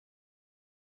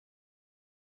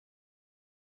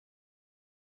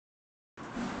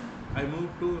I move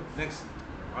to next.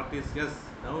 What is yes?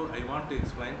 Now I want to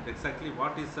explain exactly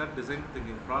what is a design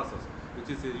thinking process, which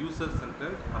is a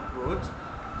user-centered approach.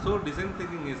 So design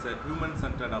thinking is a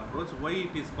human-centered approach. Why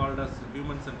it is called as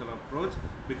human-centered approach?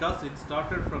 Because it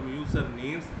started from user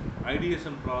needs,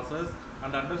 ideation process,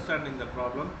 and understanding the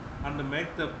problem, and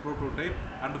make the prototype,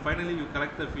 and finally you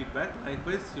collect the feedback.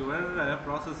 Likewise, your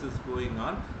process is going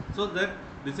on. So that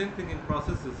design thinking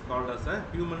process is called as a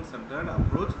human-centered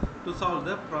approach to solve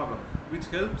the problem, which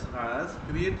helps us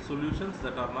create solutions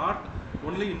that are not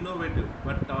only innovative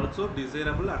but also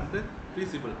desirable and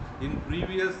feasible. In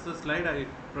previous slide, I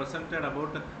presented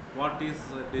about what is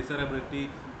desirability,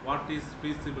 what is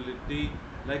feasibility.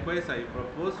 Likewise, I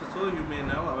proposed, so you may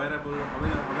now aware about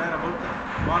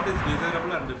what is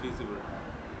desirable and feasible.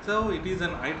 So it is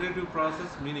an iterative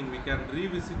process, meaning we can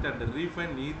revisit and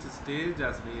refine each stage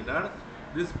as needed.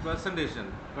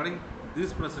 According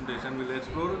this presentation, will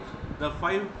explore the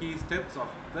 5 key steps of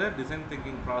the design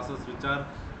thinking process, which are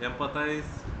empathize,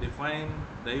 define,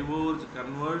 diverge,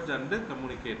 converge, and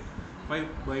communicate.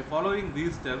 By following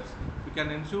these steps, we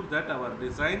can ensure that our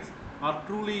designs are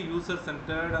truly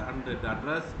user-centered and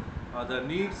address the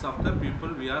needs of the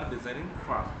people we are designing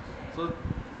for. So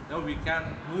now we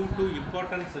can move to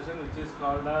important session, which is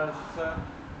called as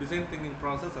design thinking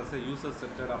process as a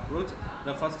user-centered approach.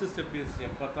 The first step is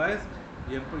empathize.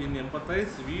 In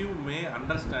empathize, you may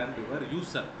understand your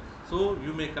user. So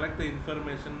you may collect the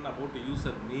information about the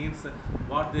user needs,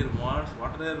 what they want,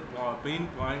 what are their pain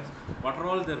points, what are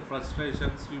all their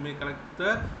frustrations. You may collect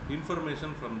the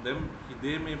information from them.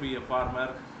 They may be a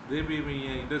farmer, they may be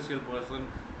an industrial person,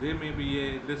 they may be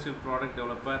a industrial product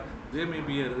developer, they may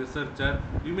be a researcher.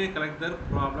 You may collect their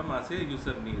problem as a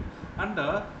user need. And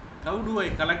how do I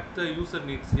collect the user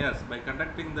needs? Yes, by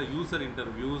conducting the user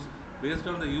interviews. Based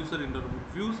on the user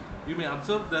interviews, you may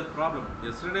observe their problem.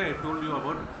 Yesterday I told you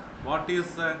about what is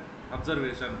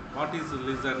observation, what is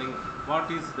listening,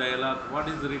 what is dialogue, what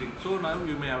is reading. So now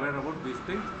you may aware about these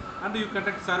things, and you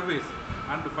conduct surveys,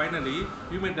 and finally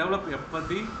you may develop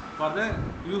empathy for the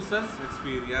user's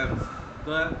experience.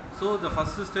 So the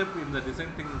first step in the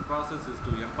design thinking process is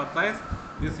to empathize.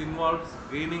 This involves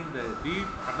gaining the deep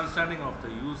understanding of the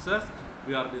users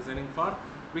we are designing for.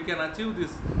 We can achieve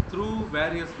this through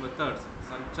various methods,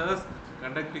 such as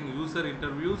conducting user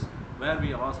interviews, where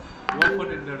we ask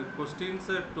open-ended questions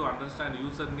to understand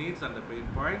user needs and the pain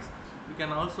points. We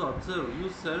can also observe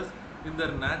users in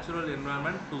their natural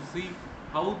environment to see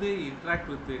how they interact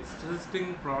with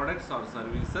existing products or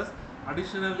services.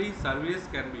 Additionally, surveys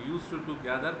can be used to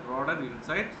gather broader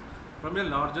insights from a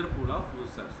larger pool of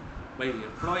users. By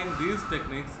employing these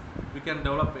techniques, we can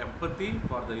develop empathy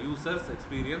for the user's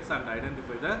experience and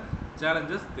identify the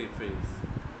challenges they face.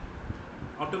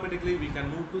 Automatically, we can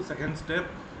move to second step,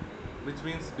 which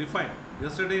means define.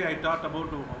 Yesterday I talked about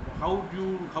how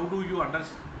do you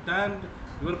understand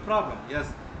your problem. Yes,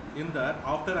 in that,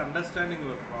 after understanding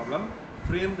your problem,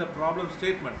 frame the problem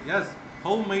statement. Yes,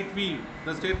 how might we,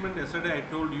 the statement yesterday I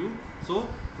told you. So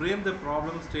frame the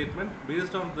problem statement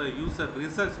based on the user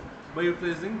research by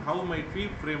utilizing how might we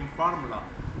frame formula.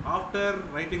 After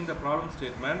writing the problem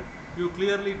statement, you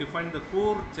clearly define the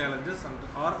core challenges and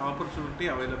or opportunity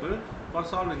available for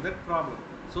solving that problem.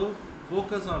 So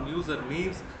focus on user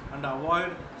needs and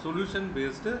avoid solution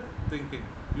based thinking.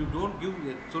 You don't give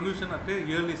a solution at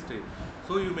a early stage.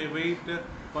 So you may wait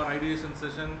for ideation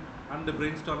session and the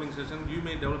brainstorming session. You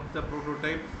may develop the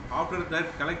prototype. After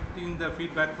that, collecting the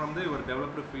feedback from the your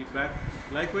developer feedback.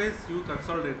 Likewise, you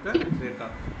consolidate the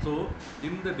data. So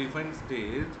in the defined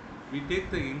stage, we take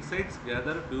the insights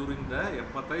gathered during the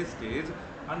empathize stage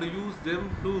and use them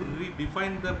to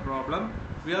redefine the problem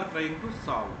we are trying to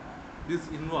solve. This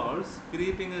involves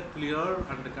creating a clear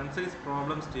and concise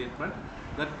problem statement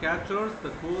that captures the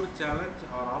core challenge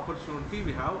or opportunity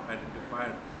we have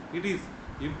identified. It is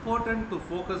important to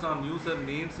focus on user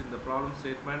needs in the problem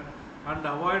statement and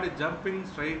avoid jumping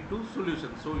straight to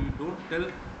solutions. So you don't tell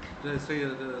the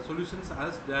solutions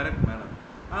as direct manner.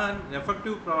 An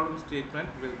effective problem statement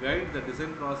will guide the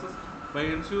design process by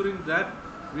ensuring that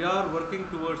we are working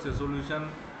towards a solution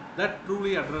that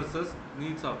truly addresses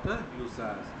needs of the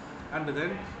users. And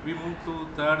then we move to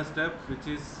third step, which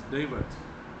is diverge.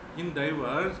 In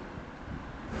diverge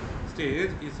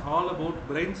stage is all about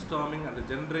brainstorming and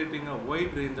generating a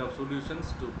wide range of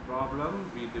solutions to problem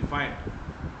we defined.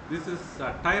 This is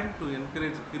a time to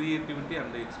encourage creativity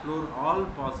and explore all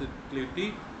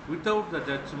possibility without the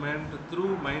judgment.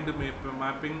 Through mind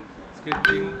mapping,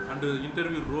 sketching, and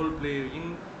interview role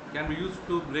playing can be used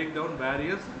to break down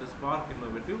barriers and spark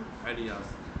innovative ideas.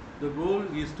 The goal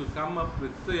is to come up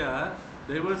with a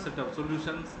diverse set of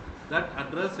solutions that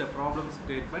address a problem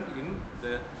statement in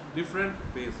the different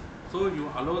ways. So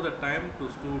you allow the time to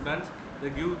students, they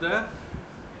give the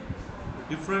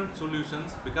different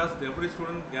solutions because every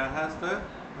student has the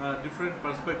different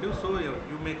perspective. So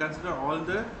you may consider all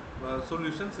the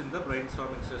solutions in the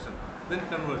brainstorming session. Then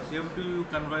converge. How do you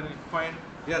convert? Find,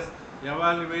 yes,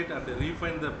 evaluate and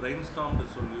refine the brainstormed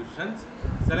solutions.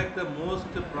 Select the most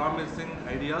promising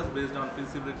ideas based on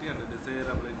feasibility and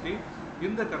desirability.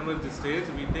 In the converge stage,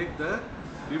 we take the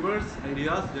diverse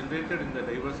ideas generated in the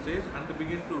diverse stage and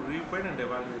begin to refine and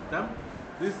evaluate them.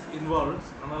 This involves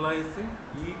analyzing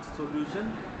each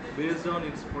solution based on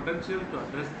its potential to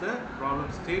address the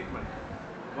problem statement.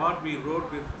 What we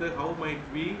wrote with the how might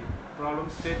we problem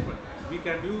statement. We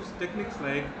can use techniques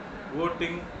like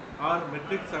voting or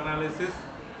matrix analysis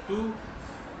to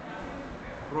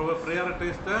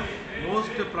prioritize the most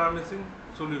promising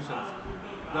solutions.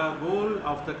 The goal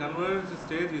of the converge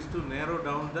stage is to narrow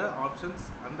down the options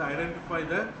and identify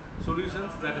the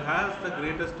solutions that has the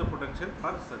greatest potential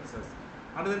for success.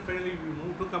 And then finally we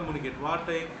move to communicate. What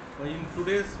I in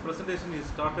today's presentation is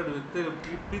started with the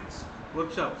pitch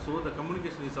workshop, so the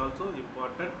communication is also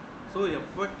important. So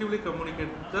effectively communicate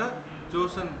the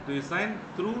chosen design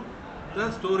through the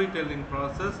storytelling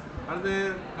process, and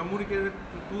they communicate it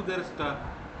to their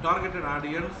targeted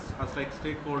audience as like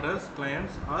stakeholders,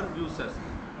 clients or users.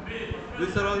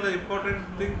 These are all the important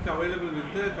things available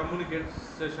with the communicate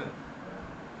session.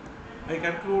 I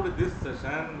conclude this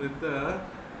session with the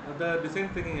design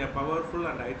thinking, a powerful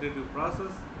and iterative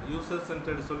process.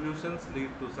 User-centered solutions lead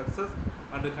to success,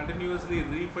 and continuously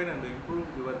refine and improve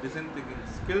your design thinking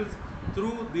skills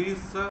through these